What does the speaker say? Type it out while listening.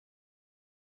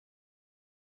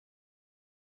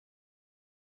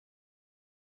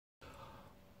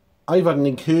I've had an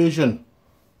incursion.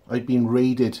 I've been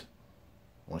raided.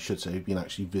 Well, I should say I've been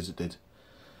actually visited.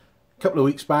 A couple of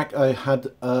weeks back I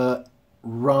had a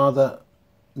rather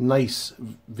nice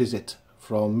visit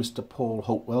from Mr. Paul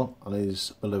Hopewell and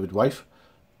his beloved wife.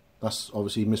 That's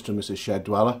obviously Mr. and Mrs. Shed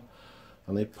Dweller,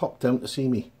 and they popped down to see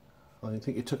me. I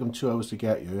think it took them 2 hours to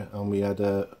get here, and we had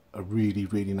a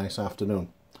really nice afternoon.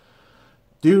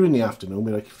 During the afternoon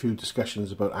we had a few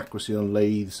discussions about accuracy on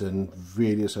lathes and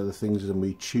various other things, and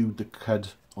we chewed the cud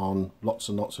on lots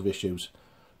and lots of issues.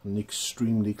 An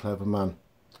extremely clever man.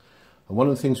 And one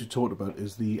of the things we talked about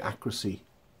is the accuracy,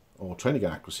 or trying to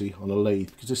get accuracy on a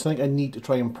lathe, because it's something I need to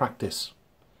try and practice.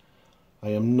 I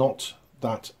am not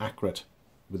that accurate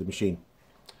with the machine.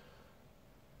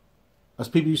 As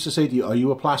people used to say to you, are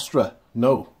you a plasterer?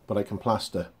 No, but I can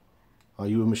plaster. Are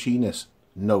you a machinist?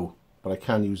 No, but I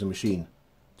can use a machine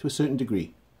to a certain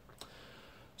degree.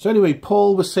 So anyway,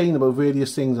 Paul was saying about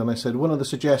various things, and I said one of the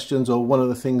suggestions, or one of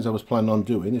the things I was planning on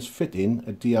doing, is fitting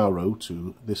a DRO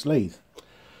to this lathe.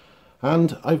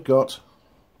 And I've got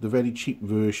the very cheap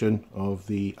version of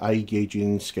the eye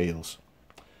gauging scales.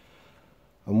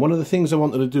 And one of the things I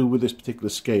wanted to do with this particular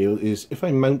scale is, if I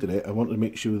mounted it, I wanted to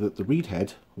make sure that the read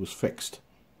head was fixed,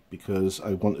 because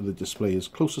I wanted the display as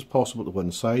close as possible to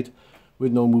one side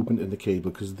with no movement in the cable,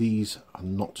 because these are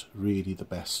not really the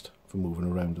best for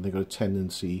moving around, and they've got a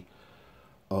tendency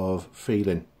of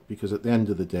failing, because at the end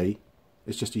of the day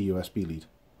it's just a USB lead.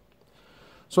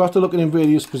 So after looking in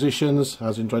various positions,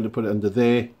 as in trying to put it under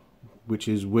there, which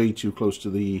is way too close to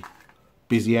the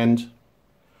busy end,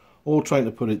 or trying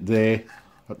to put it there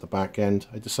at the back end,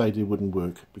 I decided it wouldn't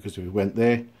work, because if it went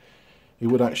there it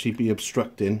would actually be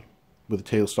obstructing where the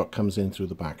tailstock comes in through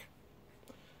the back.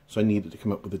 So I needed to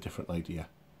come up with a different idea.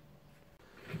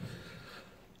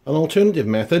 An alternative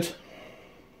method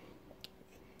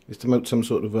is to mount some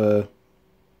sort of a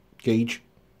gauge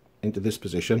into this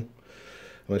position,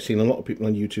 and I've seen a lot of people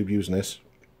on YouTube using this,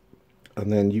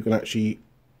 and then you can actually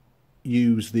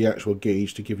use the actual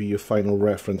gauge to give you your final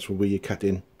reference for where you're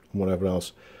cutting and whatever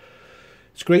else.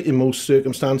 It's great in most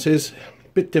circumstances. A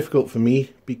bit difficult for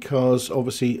me because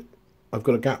obviously I've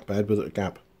got a gap bed without a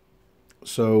gap,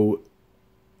 so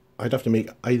I'd have to make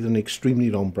either an extremely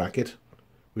long bracket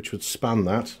which would span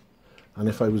that, and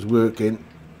if I was working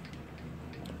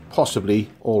possibly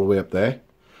all the way up there,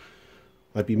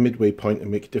 I'd be midway point and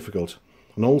make it difficult.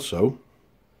 And also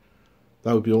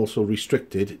that would be also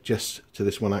restricted just to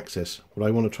this one axis, but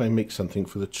I want to try and make something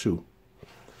for the two.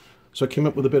 So I came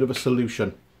up with a bit of a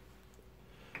solution,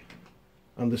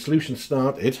 and the solution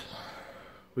started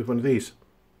with one of these,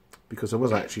 because I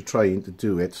was actually trying to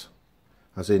do it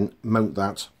as in mount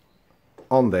that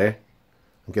on there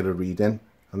and get a read in,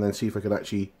 and then see if I could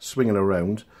actually swing it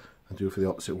around and do it for the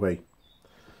opposite way.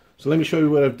 So let me show you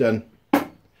what I've done.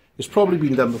 It's probably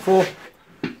been done before,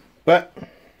 but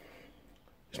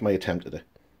it's my attempt at it.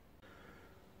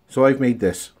 So I've made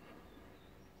this.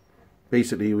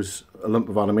 Basically it was a lump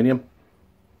of aluminium.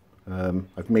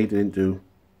 I've made it into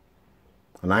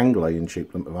an angle iron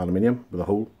shaped lump of aluminium with a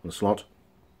hole and a slot,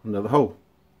 another hole.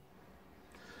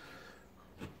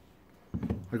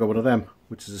 I got one of them,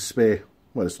 which is a spare.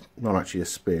 Well, it's not actually a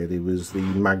spare, it was the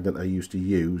magnet I used to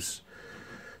use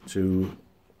to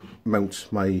mount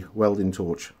my welding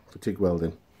torch for TIG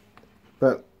welding.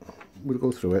 But we'll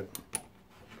go through it.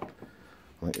 I'd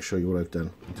like to show you what I've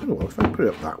done. I don't know what, if I put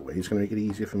it up that way, it's going to make it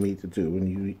easier for me to do and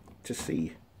you to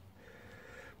see.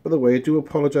 By the way, I do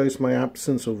apologise for my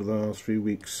absence over the last few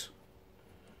weeks.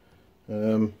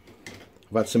 I've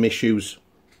had some issues,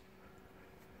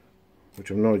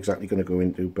 which I'm not exactly going to go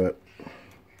into, but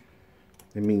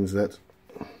it means that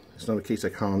it's not a case I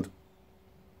can't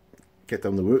get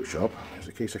down the workshop, it's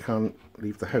a case I can't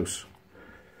leave the house.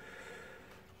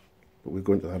 But we'll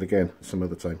go into that again some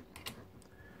other time.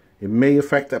 It may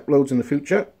affect uploads in the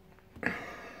future.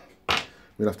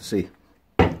 We'll have to see.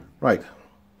 Right,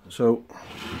 so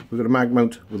we've got a mag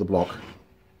mount with a block.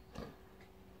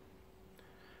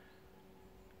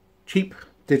 Cheap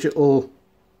digital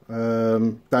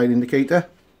dial indicator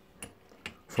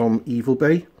from Evil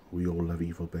Bay. We all love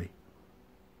Evil Bay.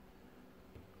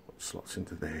 Slots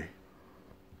into there.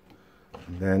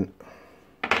 And then,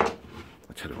 I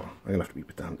tell you what, I'm going to have to be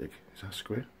pedantic. Is that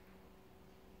square?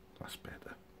 That's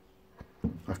better.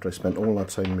 After I spent all that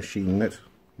time machining it,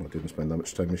 well, I didn't spend that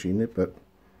much time machining it, but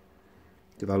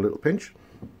give that a little pinch.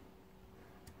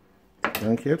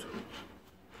 Yank it.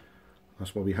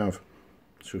 That's what we have.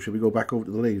 So should we go back over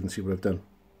to the lathe and see what I've done?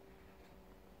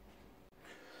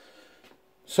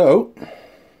 So,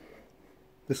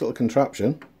 this little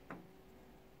contraption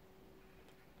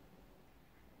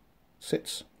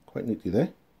sits quite neatly there.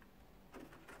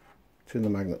 turn the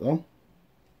magnet on,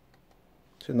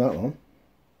 turn that on,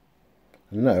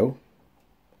 and now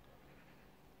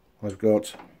I've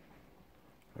got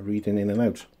a reading in and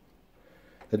out.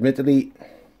 Admittedly,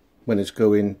 when it's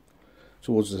going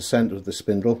towards the centre of the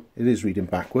spindle, it is reading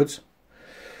backwards.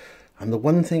 And the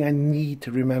one thing I need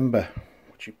to remember,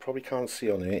 which you probably can't see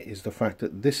on here, is the fact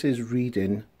that this is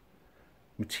reading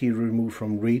material removed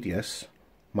from radius.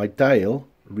 My dial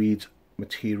reads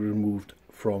material removed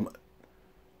from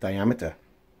diameter.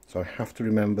 So I have to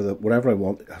remember that whatever I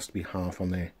want, it has to be half on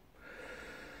there.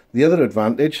 The other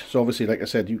advantage, so obviously like I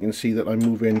said, you can see that I'm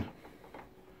moving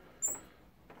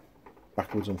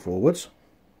backwards and forwards.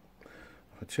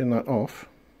 If I turn that off,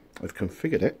 I've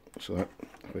configured it so that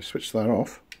if I switch that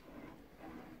off,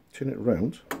 turn it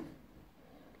around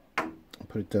and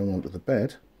put it down onto the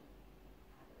bed,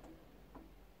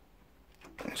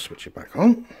 switch it back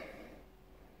on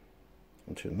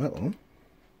and turn that on,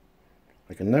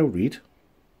 I can now read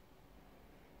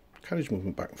carriage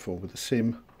movement back and forth with the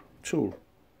same tool.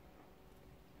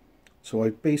 So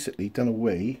I've basically done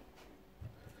away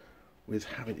with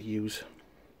having to use,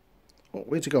 oh,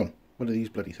 where's it gone? What are these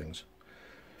bloody things?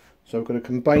 So I've got a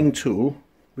combined tool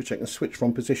which I can switch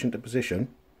from position to position,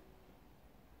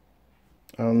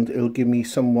 and it'll give me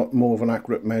somewhat more of an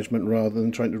accurate measurement rather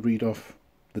than trying to read off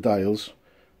the dials,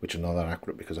 which are not that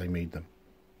accurate because I made them.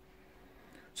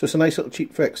 So it's a nice little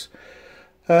cheap fix.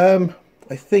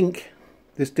 I think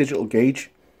this digital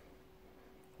gauge,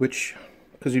 which,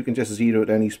 because you can just zero at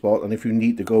any spot, and if you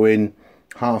need to go in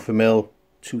 1/2 mil,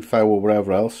 2 thou or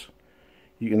wherever else,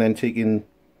 you can then take in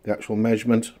the actual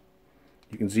measurement,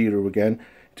 you can zero again.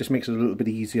 It just makes it a little bit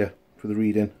easier for the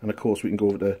reading, and of course we can go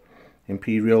over to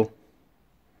imperial,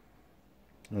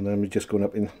 and then we're just going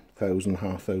up in thous and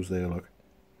 1/2 thous there, look.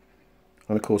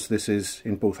 And of course this is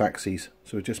in both axes,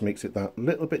 so it just makes it that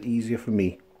little bit easier for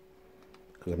me,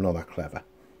 because I'm not that clever.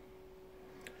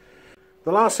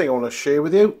 The last thing I want to share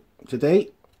with you today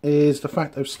is the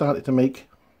fact I've started to make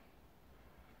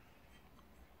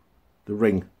the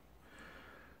ring,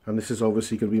 and this is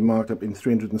obviously going to be marked up in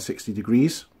 360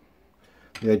 degrees.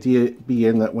 The idea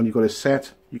being that when you've got it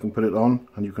set, you can put it on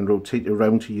and you can rotate it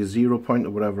around to your 0 point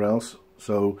or whatever else.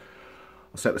 So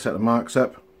I'll set a set of marks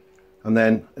up, and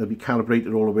then it'll be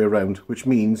calibrated all the way around, which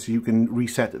means you can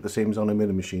reset it the same as on a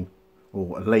milling machine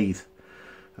or a lathe.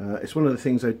 It's one of the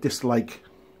things I dislike,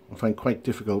 I find quite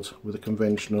difficult with a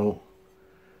conventional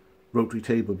rotary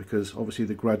table, because obviously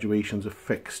the graduations are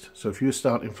fixed. So if you're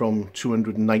starting from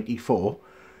 294,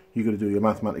 you've got to do your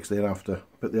mathematics thereafter.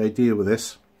 But the idea with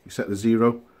this, you set the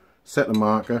 0, set the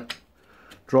marker,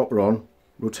 drop her on,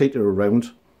 rotate her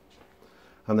around,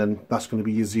 and then that's going to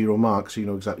be your 0 mark, so you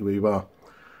know exactly where you are.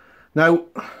 Now,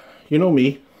 you know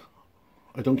me,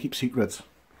 I don't keep secrets,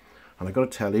 and I've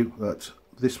got to tell you that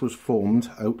this was formed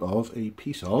out of a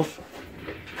piece of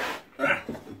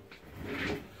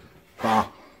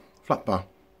bar, flat bar,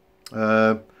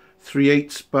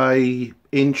 3/8 by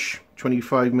inch,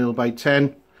 25mm by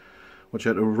 10, which I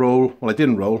had to roll. Well, I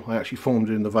didn't roll, I actually formed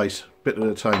it in the vise, bit at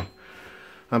a time.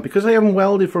 And because I haven't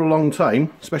welded for a long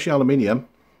time, especially aluminium,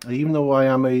 even though I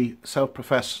am a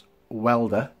self-professed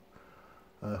welder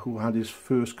who had his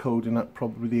first coding at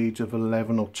probably the age of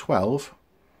 11 or 12,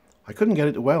 I couldn't get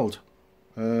it to weld.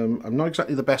 I'm not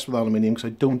exactly the best with aluminium because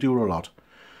I don't do it a lot.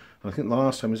 And I think the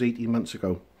last time was 18 months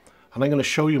ago. And I'm going to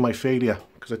show you my failure,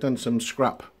 because I've done some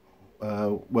scrap,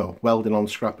 well, welding on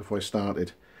scrap before I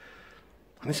started.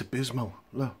 And it's abysmal,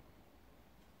 look.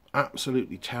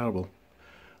 Absolutely terrible.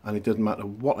 And it doesn't matter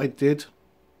what I did,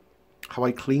 how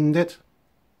I cleaned it,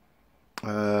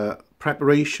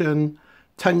 preparation,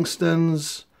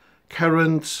 tungstens,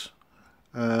 current,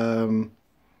 you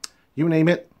name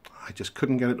it, I just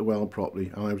couldn't get it to weld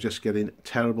properly, and I was just getting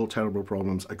terrible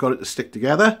problems. I got it to stick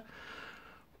together,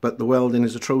 but the welding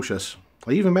is atrocious.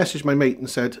 I even messaged my mate and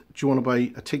said, do you want to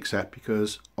buy a TIG set,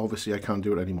 because obviously I can't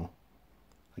do it anymore.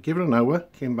 I gave it an hour,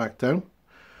 came back down,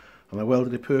 and I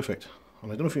welded it perfect.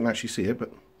 And I don't know if you can actually see it,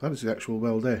 but that is the actual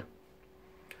weld there.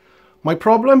 My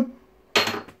problem,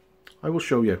 I will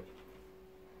show you.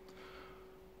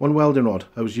 One welding rod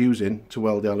I was using to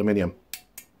weld the aluminium.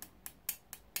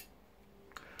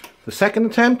 The second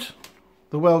attempt,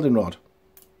 the welding rod.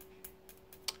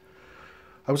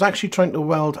 I was actually trying to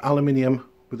weld aluminium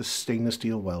with a stainless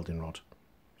steel welding rod.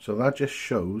 So that just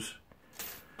shows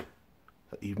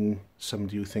that even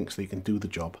somebody who thinks they can do the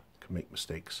job can make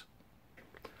mistakes.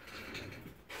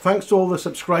 Thanks to all the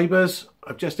subscribers.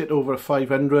 I've just hit over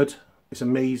 500. It's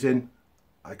amazing.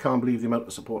 I can't believe the amount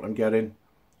of support I'm getting.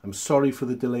 I'm sorry for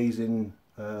the delays in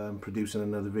producing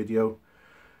another video.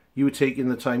 You were taking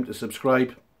the time to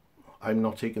subscribe. I'm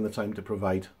not taking the time to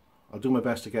provide. I'll do my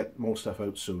best to get more stuff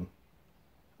out soon.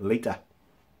 Later.